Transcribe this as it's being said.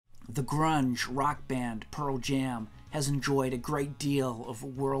The grunge rock band Pearl Jam has enjoyed a great deal of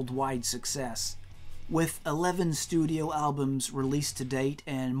worldwide success. With 11 studio albums released to date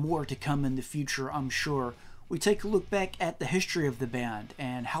and more to come in the future, I'm sure, we take a look back at the history of the band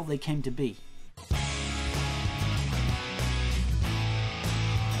and how they came to be.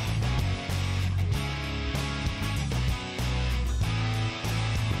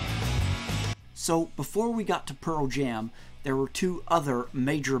 So, before we got to Pearl Jam, there were two other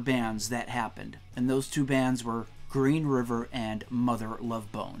major bands that happened, and those two bands were Green River and Mother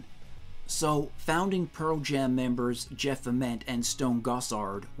Love Bone. So, founding Pearl Jam members Jeff Ament and Stone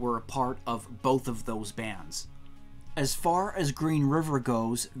Gossard were a part of both of those bands. As far as Green River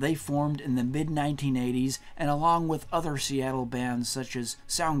goes, they formed in the mid-1980s, and along with other Seattle bands such as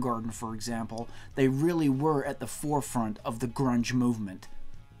Soundgarden, for example, they really were at the forefront of the grunge movement.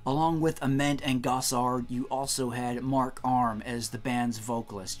 Along with Ament and Gossard, you also had Mark Arm as the band's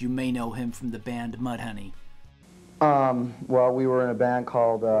vocalist. You may know him from the band Mudhoney. Well, we were in a band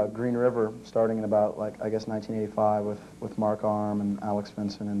called Green River, starting in about, I guess 1985 with Mark Arm and Alex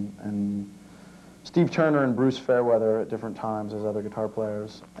Vinson and Steve Turner and Bruce Fairweather at different times as other guitar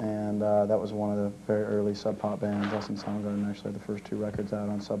players. And that was one of the very early Sub Pop bands. Us and Soundgarden actually had the first two records out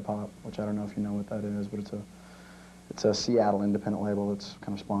on Sub Pop, which I don't know if you know what that is, but it's a Seattle independent label that's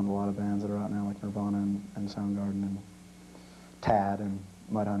kind of spawned a lot of bands that are out now, like Nirvana and Soundgarden and Tad and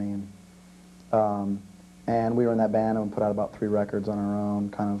Mudhoney. And we were in that band and put out about 3 records on our own,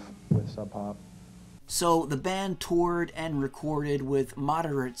 kind of with Sub Pop. So the band toured and recorded with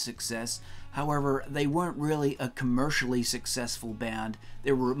moderate success. However, they weren't really a commercially successful band.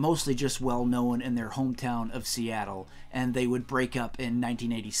 They were mostly just well known in their hometown of Seattle, and they would break up in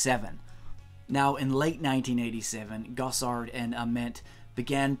 1987. Now, in late 1987, Gossard and Ament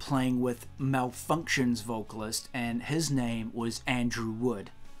began playing with Malfunction's vocalist, and his name was Andrew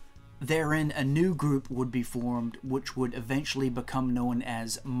Wood. Therein, a new group would be formed, which would eventually become known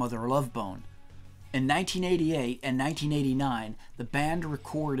as Mother Love Bone. In 1988 and 1989, the band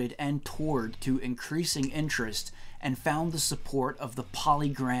recorded and toured to increasing interest and found the support of the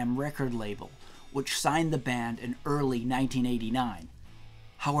Polygram record label, which signed the band in early 1989.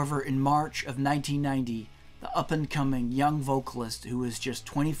 However, in March of 1990, the up-and-coming young vocalist who was just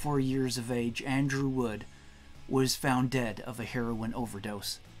 24 years of age, Andrew Wood, was found dead of a heroin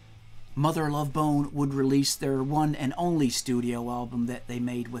overdose. Mother Love Bone would release their one and only studio album that they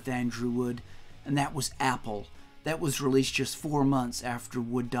made with Andrew Wood, and that was Apple. That was released just 4 months after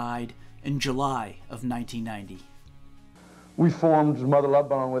Wood died in July of 1990. We formed Mother Love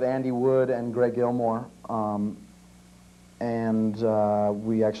Bone with Andy Wood and Greg Gilmore. And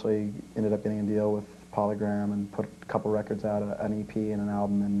we actually ended up getting a deal with Polygram and put a couple records out, an EP and an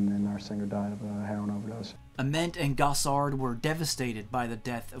album, and then our singer died of a heroin overdose. Ament and Gossard were devastated by the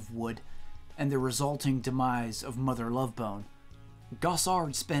death of Wood and the resulting demise of Mother Love Bone.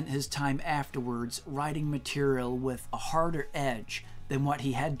 Gossard spent his time afterwards writing material with a harder edge than what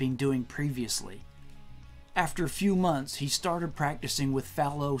he had been doing previously. After a few months, he started practicing with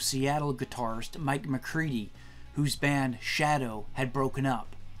fellow Seattle guitarist Mike McCready, whose band Shadow had broken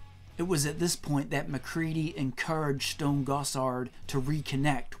up. It was at this point that McCready encouraged Stone Gossard to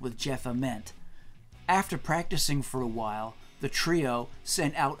reconnect with Jeff Ament. After practicing for a while, the trio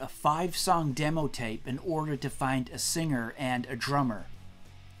sent out a 5-song demo tape in order to find a singer and a drummer.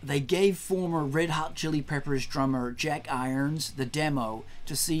 They gave former Red Hot Chili Peppers drummer Jack Irons the demo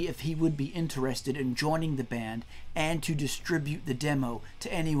to see if he would be interested in joining the band and to distribute the demo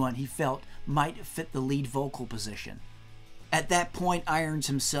to anyone he felt might fit the lead vocal position. At that point, Irons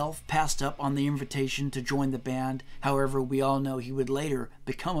himself passed up on the invitation to join the band. However, we all know he would later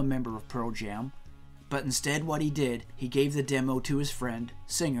become a member of Pearl Jam. But instead, what he did, he gave the demo to his friend,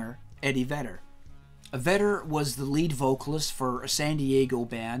 singer Eddie Vedder. Vedder was the lead vocalist for a San Diego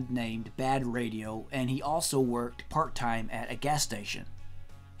band named Bad Radio, and he also worked part-time at a gas station.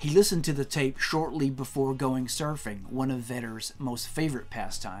 He listened to the tape shortly before going surfing, one of Vedder's most favorite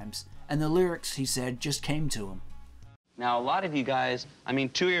pastimes, and the lyrics, he said, just came to him. Now, a lot of you guys, I mean,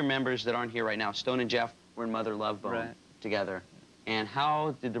 2 of your members that aren't here right now, Stone and Jeff, were in Mother Love Bone together. And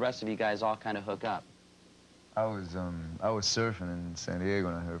how did the rest of you guys all kind of hook up? I was surfing in San Diego,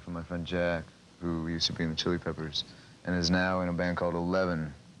 and I heard from my friend Jack, who used to be in the Chili Peppers, and is now in a band called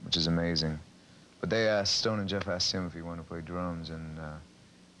 11, which is amazing. But Stone and Jeff asked him if he wanted to play drums, and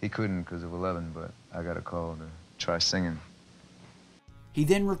he couldn't because of 11, but I got a call to try singing. He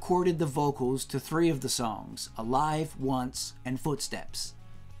then recorded the vocals to 3 of the songs, Alive, Once, and Footsteps.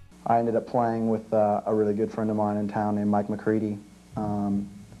 I ended up playing with a really good friend of mine in town named Mike McCready,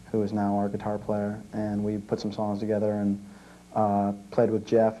 who is now our guitar player, and we put some songs together, and played with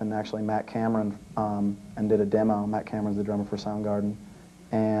Jeff and actually Matt Cameron and did a demo. Matt Cameron's the drummer for Soundgarden,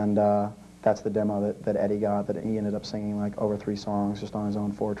 and that's the demo that Eddie got, that he ended up singing like over 3 songs just on his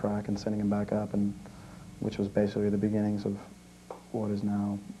own 4-track and sending him back up, and which was basically the beginnings of what is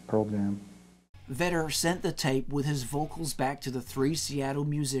now Pearl Jam. Vedder sent the tape with his vocals back to the 3 Seattle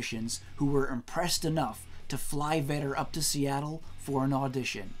musicians, who were impressed enough to fly Vedder up to Seattle for an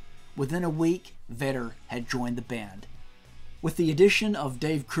audition. Within a week, Vedder had joined the band. With the addition of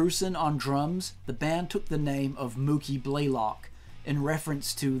Dave Cruson on drums, the band took the name of Mookie Blaylock, in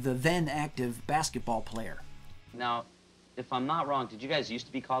reference to the then active basketball player. Now, if I'm not wrong, did you guys used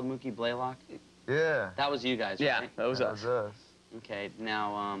to be called Mookie Blaylock? Yeah. That was you guys, Yeah, right? that was us. Okay,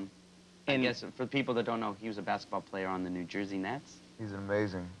 now, I guess for people that don't know, he was a basketball player on the New Jersey Nets. He's an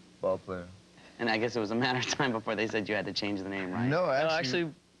amazing ball player. And I guess it was a matter of time before they said you had to change the name, right? No, No, actually,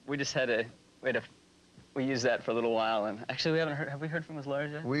 actually, we just had to, we used that for a little while, and actually we haven't heard, have we heard from his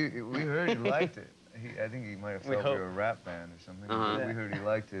lawyers yet? we heard he liked it. I think he might have thought we hope. were a rap band or something. Uh-huh. We heard he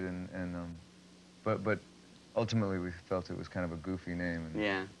liked it, but ultimately we felt it was kind of a goofy name. And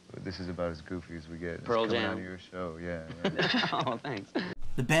Yeah. this is about as goofy as we get. Pearl It's coming Jam. out of your show, yeah. Oh, thanks.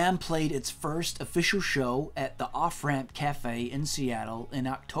 The band played its first official show at the Off-Ramp Cafe in Seattle in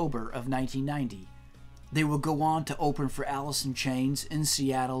October of 1990. They would go on to open for Alice in Chains in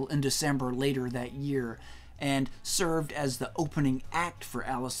Seattle in December later that year, and served as the opening act for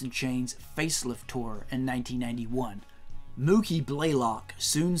Alice in Chains' Facelift Tour in 1991. Mookie Blaylock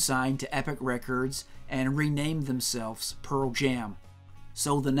soon signed to Epic Records and renamed themselves Pearl Jam.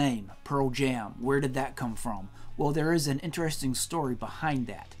 So the name, Pearl Jam, where did that come from? Well, there is an interesting story behind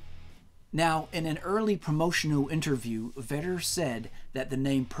that. Now, in an early promotional interview, Vedder said that the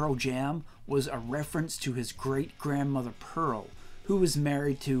name Pearl Jam was a reference to his great-grandmother Pearl, who was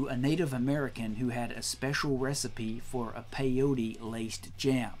married to a Native American who had a special recipe for a peyote-laced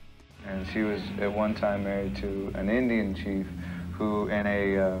jam. And she was at one time married to an Indian chief who, in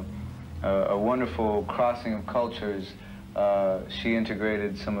a wonderful crossing of cultures, she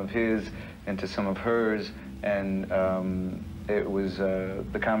integrated some of his into some of hers, and it was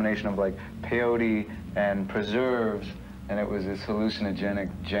the combination of like peyote and preserves, and it was this hallucinogenic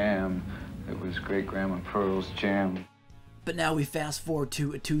jam. It was Great-Grandma Pearl's jam. But now we fast forward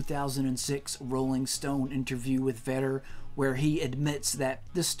to a 2006 Rolling Stone interview with Vedder, where he admits that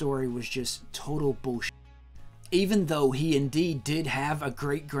this story was just total bullshit. Even though he indeed did have a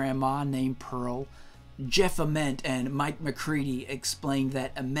great-grandma named Pearl, Jeff Ament and Mike McCready explained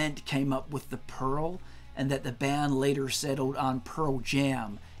that Ament came up with the Pearl, and that the band later settled on Pearl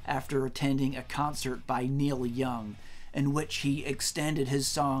Jam after attending a concert by Neil Young, in which he extended his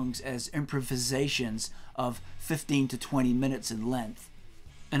songs as improvisations of 15 to 20 minutes in length.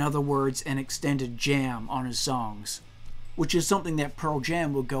 In other words, an extended jam on his songs, which is something that Pearl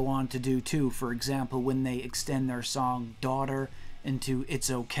Jam will go on to do too, for example, when they extend their song Daughter into It's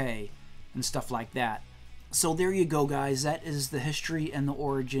Okay and stuff like that. So there you go, guys. That is the history and the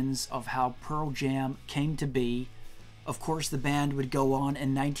origins of how Pearl Jam came to be. Of course, the band would go on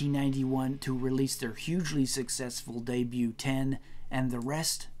in 1991 to release their hugely successful debut 10, and the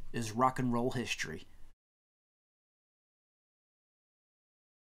rest is rock and roll history.